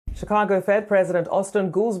Chicago Fed President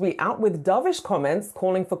Austan Goolsbee out with dovish comments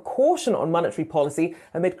calling for caution on monetary policy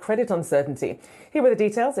amid credit uncertainty. Here with the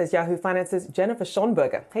details is Yahoo Finance's Jennifer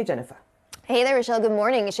Schonberger. Hey, Jennifer. Hey there, Rochelle. Good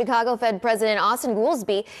morning. Chicago Fed President Austan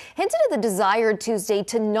Goolsbee hinted at the desire Tuesday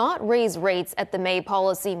to not raise rates at the May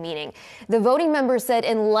policy meeting. The voting members said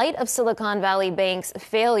in light of Silicon Valley Bank's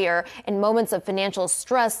failure and moments of financial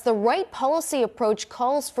stress, the right policy approach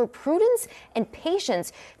calls for prudence and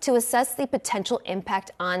patience to assess the potential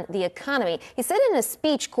impact on the economy. He said in a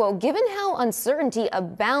speech, quote, "Given how uncertainty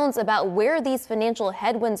abounds about where these financial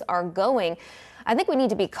headwinds are going, I think we need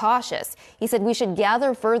to be cautious." He said we should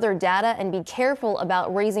gather further data and be careful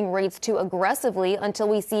about raising rates too aggressively until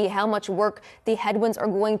we see how much work the headwinds are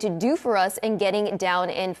going to do for us in getting down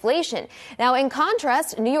inflation. Now, in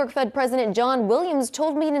contrast, New York Fed President John Williams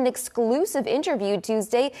told me in an exclusive interview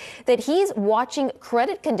Tuesday that he's watching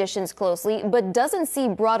credit conditions closely, but doesn't see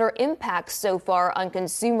broader impacts so far on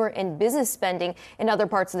consumer and business spending in other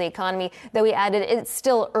parts of the economy, though he added it's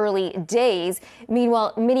still early days.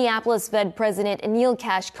 Meanwhile, Minneapolis Fed President Neel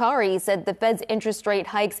Kashkari said the Fed's interest rate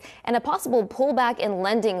hikes and a possible pullback in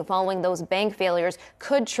lending following those bank failures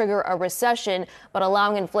could trigger a recession, but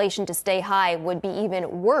allowing inflation to stay high would be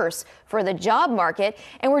even worse for the job market.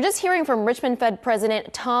 And we're just hearing from Richmond Fed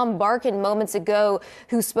President Tom Barkin moments ago,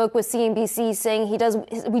 who spoke with CNBC, saying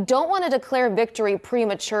we don't want to declare victory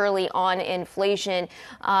prematurely on inflation.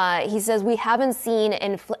 He says we haven't seen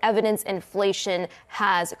evidence inflation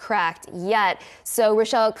has cracked yet. So,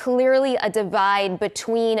 Rochelle, clearly a divide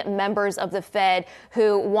between members of the Fed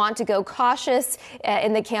who want to go cautious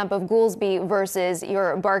in the camp of Goolsbee versus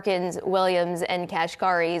your Barkins, Williams, and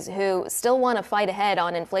Kashkaris, who still want to fight ahead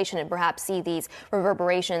on inflation and perhaps see these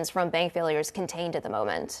reverberations from bank failures contained at the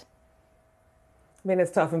moment. I mean,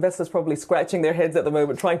 it's tough. Investors probably scratching their heads at the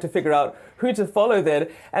moment, trying to figure out who to follow then.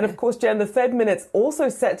 And of course, Jen, the Fed minutes also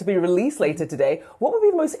set to be released later today. What would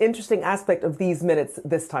be the most interesting aspect of these minutes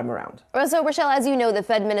this time around? So, Rochelle, as you know, the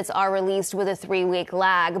Fed minutes are released with a 3-week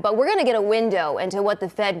lag, but we're going to get a window into what the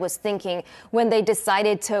Fed was thinking when they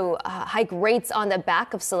decided to hike rates on the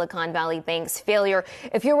back of Silicon Valley Bank's failure.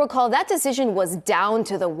 If you recall, that decision was down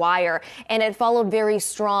to the wire, and it followed very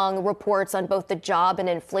strong reports on both the job and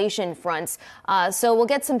inflation fronts. So we'll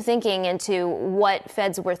get some thinking into what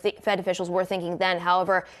Fed officials were thinking then.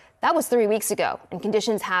 However, that was 3 weeks ago, and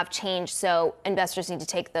conditions have changed, so investors need to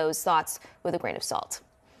take those thoughts with a grain of salt.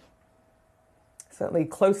 Certainly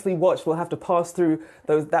closely watched. We'll have to pass through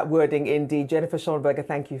that wording indeed. Jennifer Schonberger,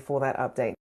 thank you for that update.